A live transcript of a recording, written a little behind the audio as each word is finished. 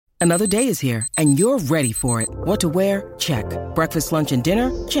Another day is here, and you're ready for it. What to wear? Check. Breakfast, lunch, and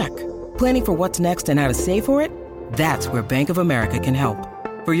dinner? Check. Planning for what's next and how to save for it? That's where Bank of America can help.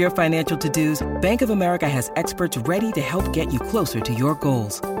 For your financial to-dos, Bank of America has experts ready to help get you closer to your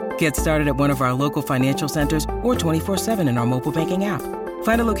goals. Get started at one of our local financial centers or 24/7 in our mobile banking app.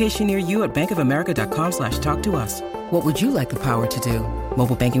 Find a location near you at bankofamerica.com/talktous. What would you like the power to do?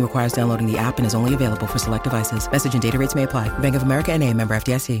 Mobile banking requires downloading the app and is only available for select devices. Message and data rates may apply. Bank of America N.A., member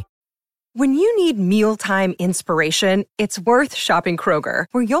FDIC. When you need mealtime inspiration, it's worth shopping Kroger,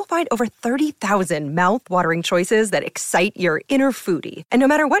 where you'll find over 30,000 mouth-watering choices that excite your inner foodie. And no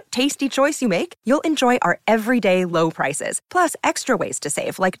matter what tasty choice you make, you'll enjoy our everyday low prices, plus extra ways to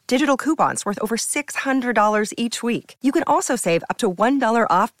save, like digital coupons worth over $600 each week. You can also save up to $1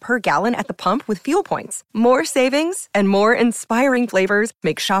 off per gallon at the pump with fuel points. More savings and more inspiring flavors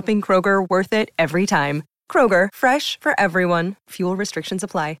make shopping Kroger worth it every time. Kroger, fresh for everyone. Fuel restrictions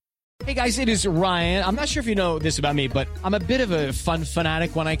apply. Hey guys, it is Ryan. I'm not sure if you know this about me, but I'm a bit of a fun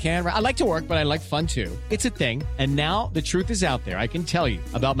fanatic when I can. I like to work, but I like fun too. It's a thing. And now the truth is out there. I can tell you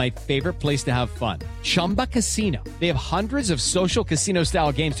about my favorite place to have fun. Chumba Casino. They have hundreds of social casino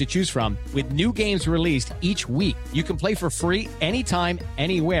style games to choose from with new games released each week. You can play for free anytime,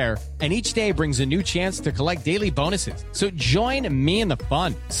 anywhere. And each day brings a new chance to collect daily bonuses. So join me in the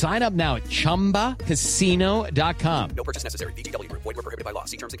fun. Sign up now at ChumbaCasino.com. No purchase necessary. VGW Group. Void where prohibited by law.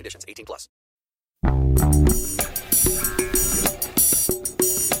 See terms and conditions. 18+.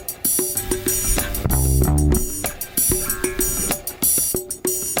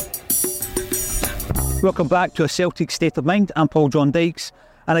 Welcome back to A Celtic State of Mind. I'm Paul John Dykes.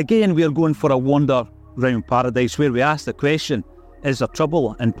 And again, we're going for a wander round paradise where we ask the question, is there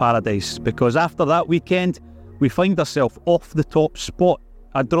trouble in paradise? Because after that weekend, we find ourselves off the top spot.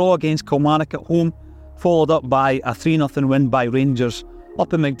 A draw against Kilmarnock at home, followed up by a 3-0 win by Rangers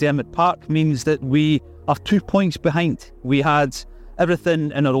up in McDermott Park, means that we are 2 points behind. We had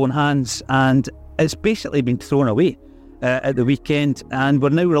everything in our own hands, and it's basically been thrown away at the weekend, and we're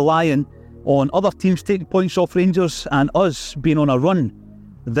now relying on other teams taking points off Rangers and us being on a run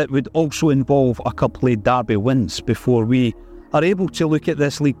that would also involve a couple of derby wins before we are able to look at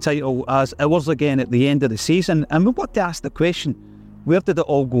this league title as it was again at the end of the season. And we've got to ask the question, where did it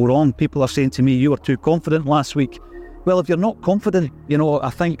all go wrong? People are saying to me, you were too confident last week. Well, if you're not confident, I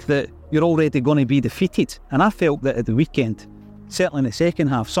think that you're already going to be defeated. And I felt that at the weekend, certainly in the second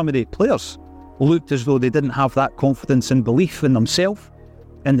half, some of the players looked as though they didn't have that confidence and belief in themselves,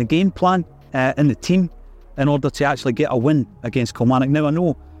 in the game plan, in the team, in order to actually get a win against Kilmarnock. Now, I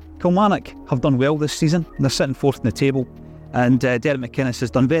know Kilmarnock have done well this season. They're sitting fourth in the table. And Derek McInnes has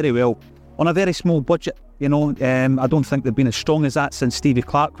done very well on a very small budget. I don't think they've been as strong as that since Stevie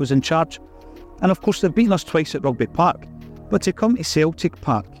Clark was in charge. And of course, they've beaten us twice at Rugby Park. But to come to Celtic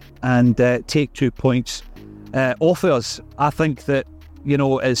Park and take 2 points off of us, I think that,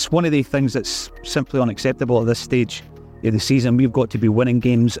 it's one of the things that's simply unacceptable at this stage of the season. We've got to be winning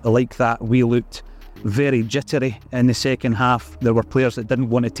games like that. We looked very jittery in the second half. There were players that didn't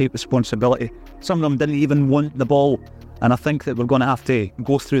want to take responsibility. Some of them didn't even want the ball. And I think that we're going to have to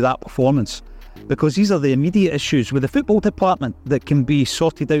go through that performance, because these are the immediate issues with the football department that can be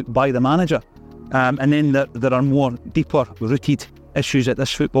sorted out by the manager. And then there are more deeper rooted issues at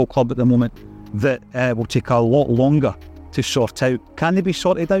this football club at the moment that will take a lot longer to sort out. Can they be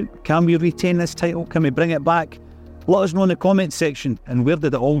sorted out? Can we retain this title? Can we bring it back? Let us know in the comments section. And where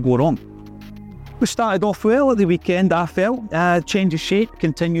did it all go wrong? We started off well at the weekend, I felt. Change of shape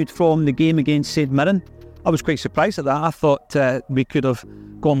continued from the game against St Mirren. I was quite surprised at that. I thought we could have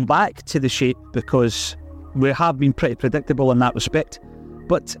gone back to the shape, because we have been pretty predictable in that respect.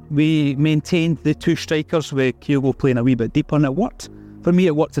 But we maintained the two strikers with Kyogo playing a wee bit deeper, and it worked. For me,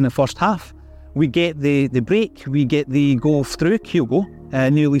 it worked in the first half. We get the break, we get the goal through Kyogo,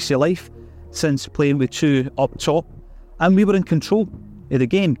 new lease of life since playing with two up top, and we were in control of the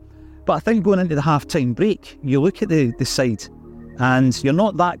game. But I think going into the half-time break, you look at the side and you're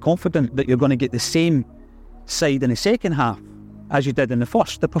not that confident that you're going to get the same side in the second half as you did in the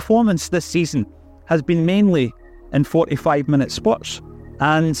first. The performance this season has been mainly in 45-minute spurts,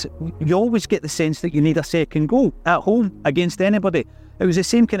 and you always get the sense that you need a second goal at home against anybody. It was the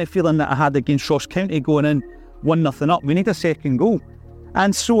same kind of feeling that I had against Ross County going in 1-0 up. We need a second goal.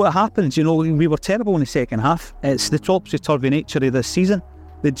 And so it happens, we were terrible in the second half. It's the topsy-turvy nature of this season,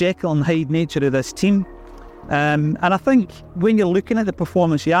 the Jekyll and Hyde nature of this team. And I think when you're looking at the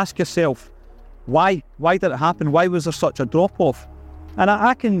performance, you ask yourself, why? Why did it happen? Why was there such a drop-off? And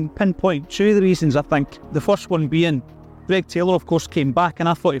I can pinpoint two of the reasons, I think. The first one being, Greg Taylor, of course, came back, and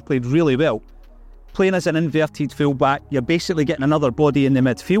I thought he played really well. playing as an inverted fullback, you're basically getting another body in the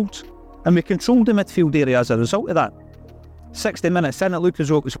midfield. And we controlled the midfield area as a result of that. 60 minutes in, it looked as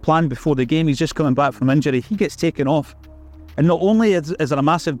though it was planned before the game. He's just coming back from injury. He gets taken off. And not only is there a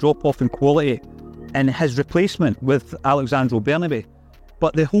massive drop-off in quality in his replacement with Alexandro Bernabei,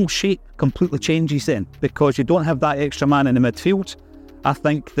 but the whole shape completely changes then, because you don't have that extra man in the midfield. I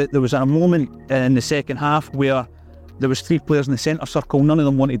think that there was a moment in the second half where there was 3 players in the centre circle. None of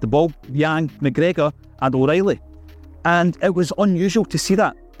them wanted the ball. Yang, McGregor and O'Reilly. And it was unusual to see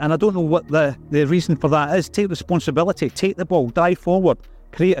that. And I don't know what the reason for that is. Take responsibility, take the ball, dive forward,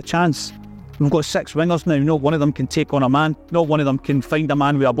 create a chance. We've got 6 wingers now. Not one of them can take on a man. Not one of them can find a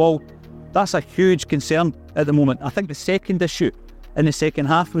man with a ball. That's a huge concern at the moment. I think the second issue in the second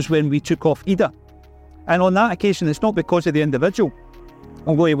half was when we took off Ida. And on that occasion, it's not because of the individual,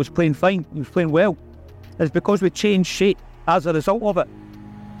 although he was playing fine, he was playing well. It's because we changed shape as a result of it.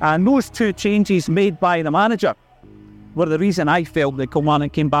 And those 2 changes made by the manager were the reason I felt that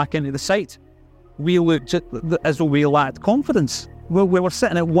Kilmarnock came back into the side. We looked as though we lacked confidence. We were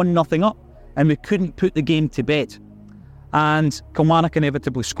sitting at 1-0 up and we couldn't put the game to bed. And Kilmarnock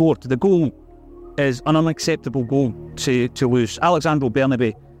inevitably scored. The goal is an unacceptable goal to lose. Alexandro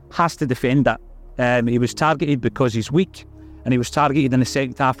Bernabei has to defend that. He was targeted because he's weak, and he was targeted in the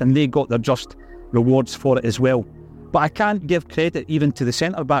second half, and they got their just rewards for it as well. But I can't give credit even to the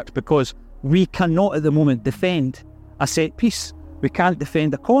centre-backs, because we cannot at the moment defend a set piece. We can't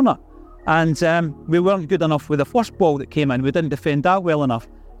defend a corner. And we weren't good enough with the first ball that came in. We didn't defend that well enough.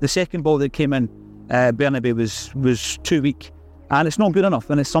 The second ball that came in, Bernabei was too weak. And it's not good enough,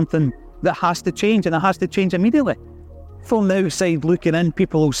 and it's something that has to change, and it has to change immediately. From the outside looking in,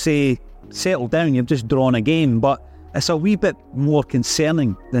 people will say, settle down, you've just drawn a game. But it's a wee bit more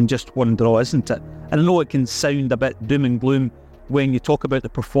concerning than just one draw, isn't it? And I know it can sound a bit doom and gloom when you talk about the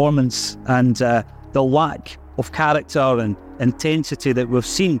performance and the lack of character and intensity that we've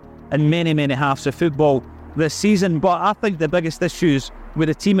seen in many, many halves of football this season. But I think the biggest issues with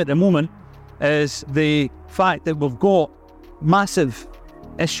the team at the moment is the fact that we've got massive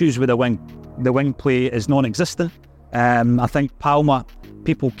issues with the wing. The wing play is non-existent. I think Palmer,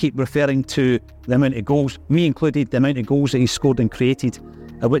 people keep referring to the amount of goals, me included, the amount of goals that he's scored and created,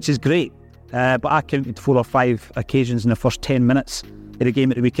 which is great. But I counted 4 or 5 occasions in the first 10 minutes of the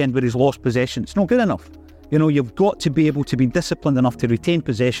game at the weekend where he's lost possession. It's not good enough. You know, you've got to be able to be disciplined enough to retain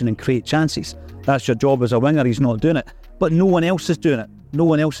possession and create chances. That's your job as a winger. He's not doing it. But no one else is doing it. No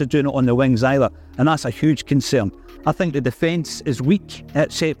one else is doing it on the wings either. And that's a huge concern. I think the defence is weak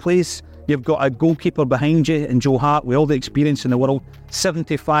at set plays. You've got a goalkeeper behind you in Joe Hart with all the experience in the world,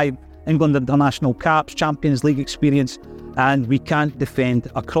 75 England international caps, Champions League experience, and we can't defend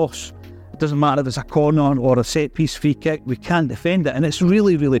a cross. It doesn't matter if it's a corner or a set-piece free kick, we can't defend it, and it's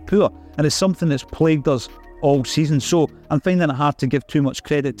really, really poor, and it's something that's plagued us all season. So I'm finding it hard to give too much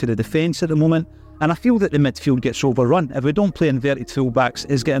credit to the defence at the moment, and I feel that the midfield gets overrun. If we don't play inverted fullbacks,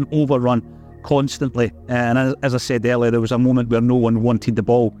 it's getting overrun constantly, and as I said earlier, there was a moment where no one wanted the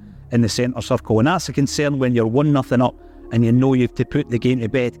ball in the centre circle, and that's a concern when you're 1-0 up and you know you have to put the game to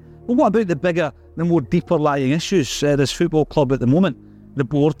bed. But what about the bigger, the more deeper lying issues? This football club at the moment, the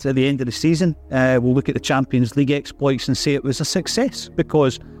board at the end of the season will look at the Champions League exploits and say it was a success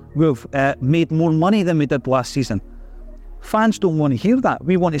because we've made more money than we did last season. Fans don't want to hear that.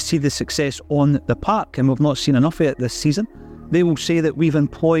 We want to see the success on the park, and we've not seen enough of it this season. They will say that we've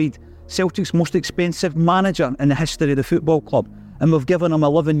employed Celtic's most expensive manager in the history of the football club, and we've given him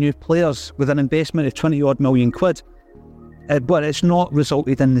 11 new players with an investment of 20 odd million quid. But it's not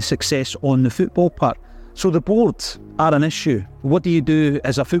resulted in the success on the football park. So the board are an issue. What do you do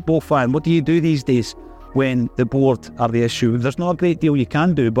as a football fan? What do you do these days when the board are the issue? There's not a great deal you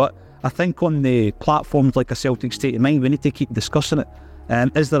can do, but I think on the platforms like a Celtic State of Mind, we need to keep discussing it.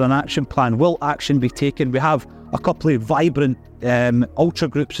 Is there an action plan? Will action be taken? We have a couple of vibrant ultra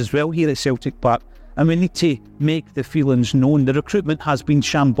groups as well here at Celtic Park, and we need to make the feelings known. The recruitment has been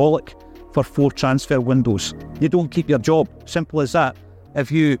shambolic for 4 transfer windows. You don't keep your job, simple as that.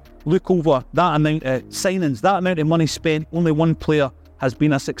 If you look over that amount of signings, that amount of money spent, only one player has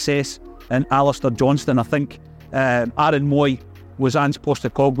been a success, and Alistair Johnston. I think Aaron Moy was Ange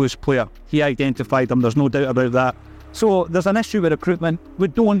Postecoglou's player. He identified him, there's no doubt about that. So there's an issue with recruitment. We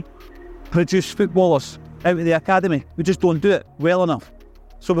don't produce footballers out of the academy. We just don't do it well enough.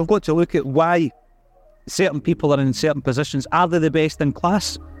 So we've got to look at why certain people are in certain positions. Are they the best in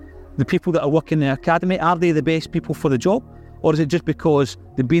class? The people that are working in the academy, are they the best people for the job? Or is it just because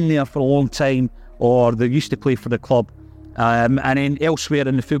they've been there for a long time or they used to play for the club? And then elsewhere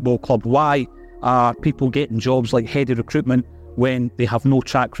in the football club, why are people getting jobs like head of recruitment when they have no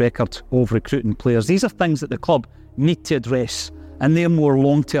track record of recruiting players. These are things that the club need to address, and they're more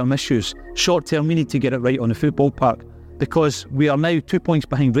long-term issues. Short-term, we need to get it right on the football park, because we are now 2 points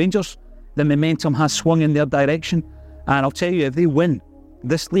behind Rangers. The momentum has swung in their direction, and I'll tell you, if they win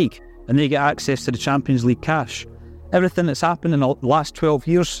this league and they get access to the Champions League cash, everything that's happened in the last 12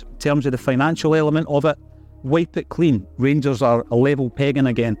 years in terms of the financial element of it, wipe it clean. Rangers are a level pegging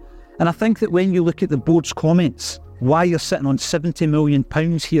again. And I think that when you look at the board's comments, why you're sitting on £70 million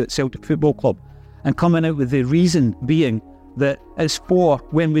here at Celtic Football Club, and coming out with the reason being that it's for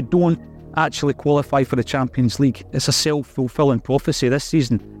when we don't actually qualify for the Champions League. It's a self-fulfilling prophecy this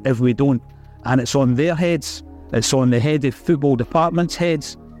season if we don't. And it's on their heads, it's on the head of football department's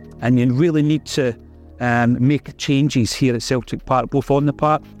heads, and you really need to make changes here at Celtic Park, both on the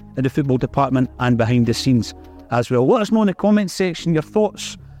park, in the football department and behind the scenes as well. Let us know in the comments section your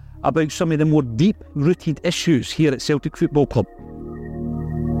thoughts about some of the more deep-rooted issues here at Celtic Football Club.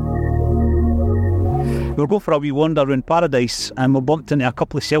 We'll go for a wee wander around Paradise, and we'll bump into a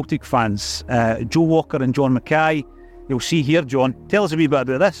couple of Celtic fans, Joe Walker and John Mackay. You'll see here, John. Tell us a wee bit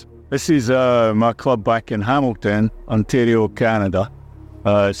about this. This is my club back in Hamilton, Ontario, Canada.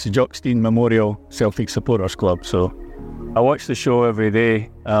 It's the Jock Stein Memorial Celtic Supporters Club. So I watch the show every day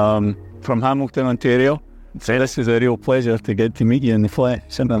from Hamilton, Ontario. So this is a real pleasure to get to meet you in the flesh.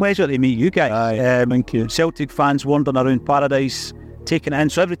 Pleasure to meet you guys. Aye, thank you. Celtic fans wandering around Paradise, taking it in.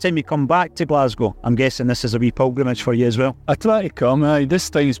 So every time you come back to Glasgow, I'm guessing this is a wee pilgrimage for you as well. I try to come. This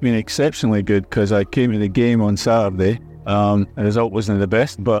time's been exceptionally good because I came to the game on Saturday. The result wasn't the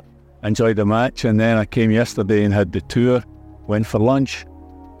best, but I enjoyed the match. And then I came yesterday and had the tour, went for lunch.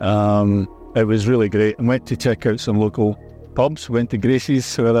 It was really great. I went to check out some local pubs, went to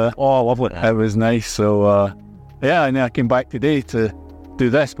Gracie's. Oh, lovely. It was nice. So, and then I came back today to do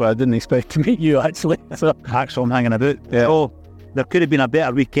this, but I didn't expect to meet you, actually. So Acsom hanging about. Yeah. Oh, there could have been a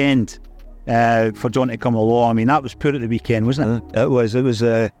better weekend for John to come along. I mean, that was poor at the weekend, wasn't it? It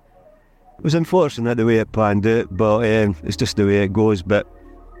was unfortunate the way it panned out, but it's just the way it goes. But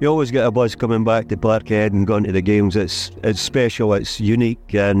you always get a buzz coming back to Parkhead and going to the games. It's special, it's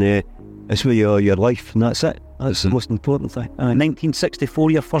unique, and it's where you owe your life, and that's it. That's the most important thing.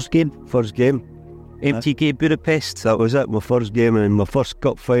 1964, your first game? First game. MTK Budapest. That was it, my first game, and my first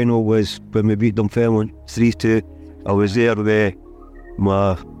cup final was when we beat Dunfermline 3-2. I was there with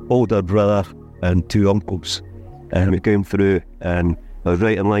my older brother and two uncles, and we came through, and I was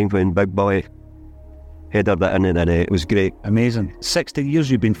right in line when Big Billy headed that in, and it was great. Amazing. 60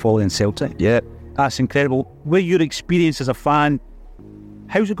 years you've been following Celtic. Yeah. That's incredible. With your experience as a fan,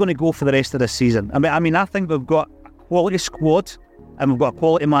 how's it going to go for the rest of this season? I mean, I think we've got a quality squad and we've got a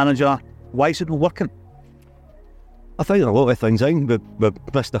quality manager. Why is it not working? I think a lot of things. I think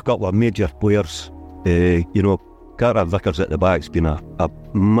we've missed a couple of major players. Carter Vickers at the back's been a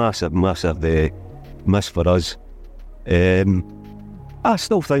massive miss for us. I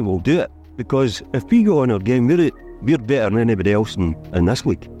still think we'll do it, because if we go on our game, we're better than anybody else in this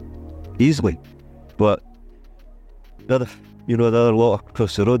league, easily. But there are a lot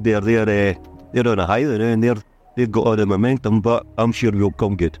across the road there. They're on a high there, and they've got all the momentum. But I'm sure we'll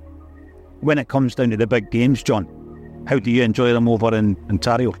come good. When it comes down to the big games, John, how do you enjoy them over in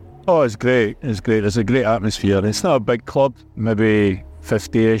Ontario? Oh, it's great. It's great. It's a great atmosphere. It's not a big club, maybe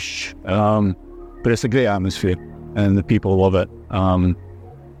 50-ish, but it's a great atmosphere, and the people love it.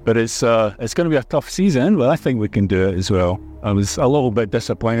 But it's going to be a tough season, but I think we can do it as well. I was a little bit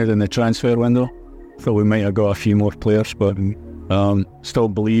disappointed in the transfer window. Thought we might have got a few more players, but still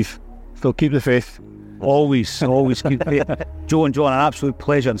believe, still keep the faith. Always keep faith. Joe and John, an absolute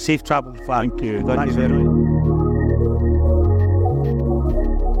pleasure, and safe travel. Thank you. Thanks very much.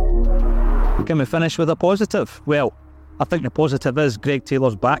 Can we finish with a positive? Well, I think the positive is Greg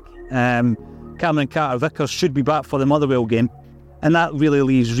Taylor's back. Cameron Carter-Vickers should be back for the Motherwell game, and that really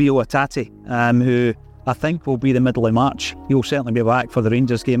leaves Rio Atati, who I think will be the middle of March. He'll certainly be back for the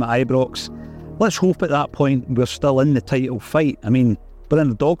Rangers game at Ibrox. Let's hope at that point we're still in the title fight. I mean, we're in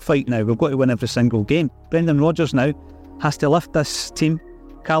the dogfight now. We've got to win every single game. Brendan Rodgers now has to lift this team.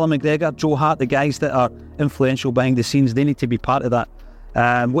 Callum McGregor, Joe Hart, the guys that are influential behind the scenes, they need to be part of that.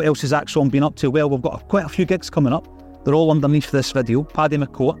 What else has Acsom been up to? Well, we've got quite a few gigs coming up. They're all underneath this video. Paddy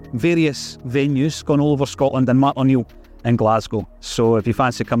McCourt, various venues gone all over Scotland, and Mark O'Neill in Glasgow. So if you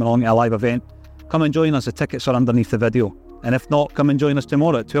fancy coming along to a live event, come and join us. The tickets are underneath the video. And if not, come and join us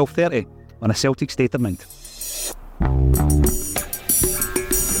tomorrow at 12:30 on A Celtic State of Mind.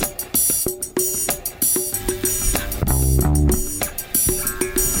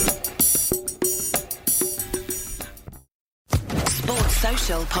 Sports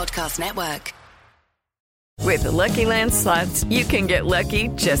Social Podcast Network. With the Lucky Land Slots, you can get lucky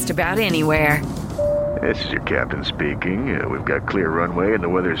just about anywhere. This is your captain speaking. We've got clear runway and the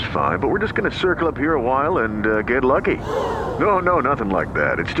weather's fine, but we're just going to circle up here a while and get lucky. No, nothing like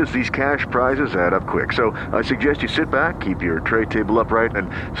that. It's just these cash prizes add up quick. So I suggest you sit back, keep your tray table upright, and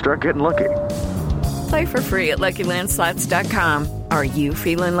start getting lucky. Play for free at LuckyLandSlots.com. Are you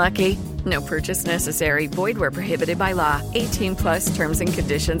feeling lucky? No purchase necessary. Void where prohibited by law. 18+ terms and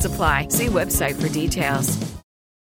conditions apply. See website for details.